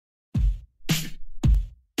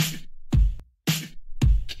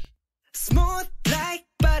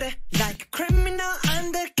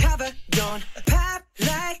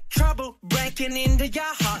looking into your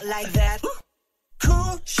heart like that.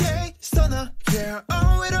 Cool shade stunner, yeah,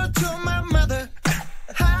 owe it all to my mother.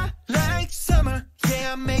 Hot like summer,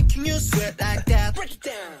 yeah, I'm making you sweat like that. Break it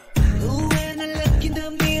down. Ooh, when I look in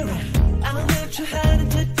the mirror, I'm not too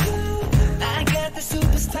hard to do. I got the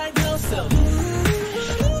superstar glow, so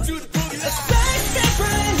Do the boogie line. Side step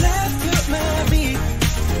right left to my beat.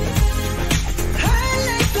 I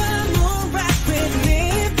like the moon rock with me,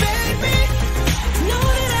 baby. know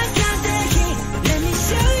that I got that heat. Let me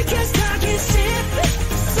show you, 'cause talking shit.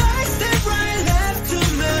 Side step right left to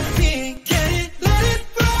my beat. Get it, let it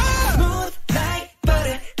roll. Smooth like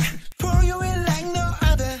butter. Pour you in like no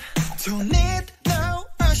other. Don't need no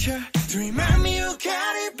usher to remind me you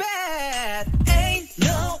got it bad. Ain't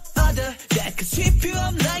no other that could sweep you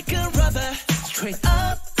up like a rubber. Straight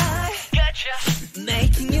up, I gotcha,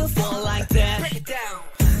 making you fall like that. Break it down.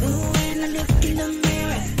 Ooh, when I look in the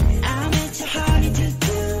mirror, I'm at your heart to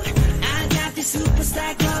do. I got the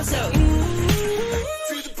superstar glow, so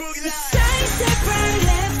Do the boogie line. side step right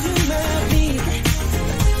left to my beat.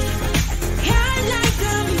 I like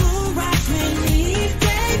the moon rock with me,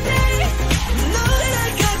 baby. Know that I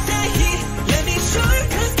got that heat. Let me show you,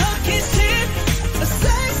 'cause talking shit. A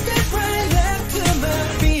side step right left to my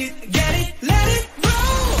beat. Get it, let it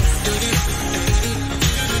roll.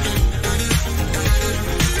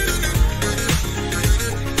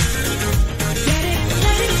 Get it,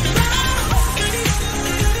 let it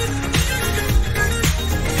roll.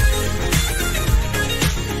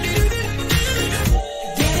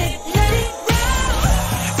 Get it, let it roll.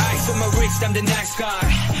 Eyes on my wrist, I'm the nice guy.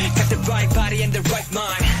 Got the right body and the right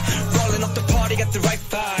mind. Rolling up the party, got the right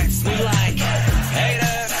vibes. We like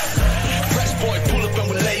haters. Fresh boy, pull up and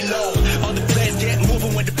we lay low. All the players get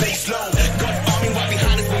moving when the bass low. Got army right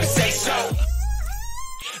behind us when we say so.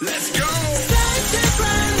 Let's go. Side step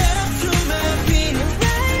right left to my beat.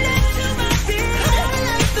 Right left to my feet. I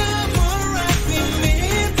like the moon rock with me,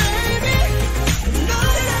 baby. Know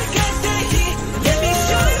that I got that heat. Let me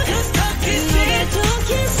show you, 'cause talking shit.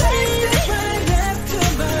 Talking Side shit. step right left to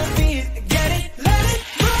my beat. Get it, let it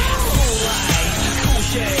roll. Cool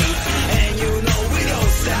shade.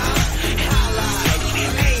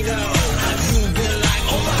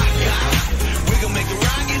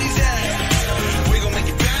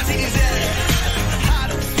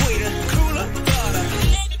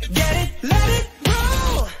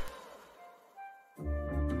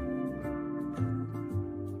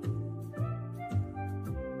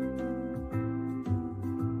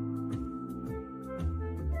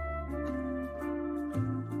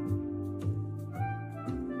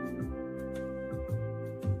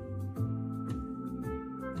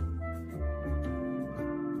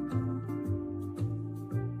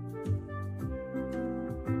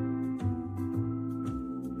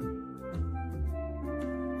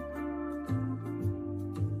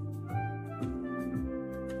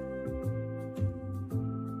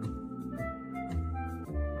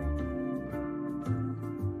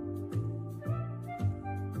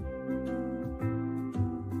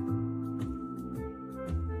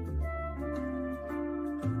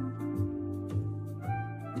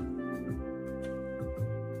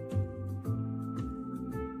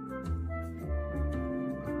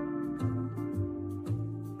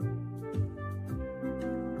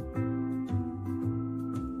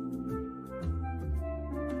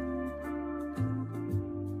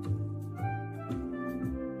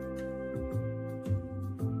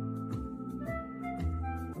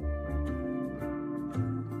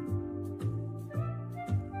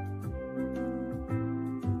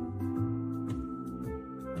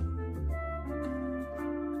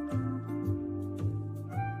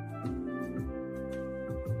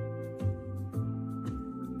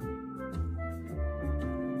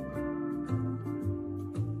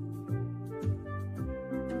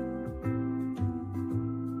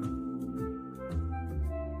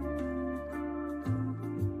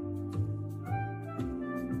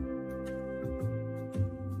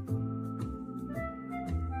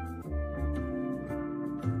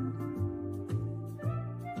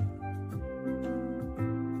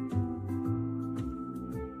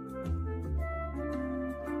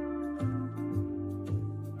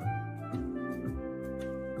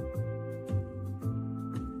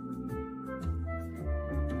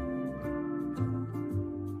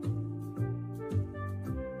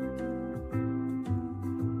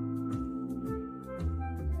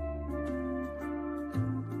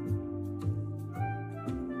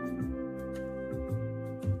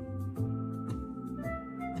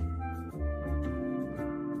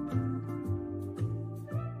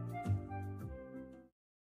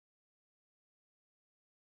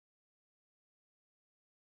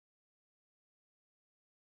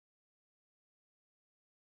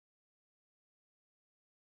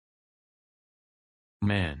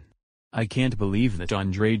 Man. I can't believe that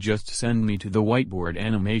Andrey just sent me to the whiteboard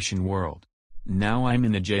animation world. Now I'm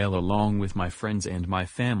in a jail along with my friends and my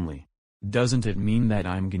family. Doesn't it mean that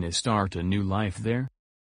I'm gonna start a new life there?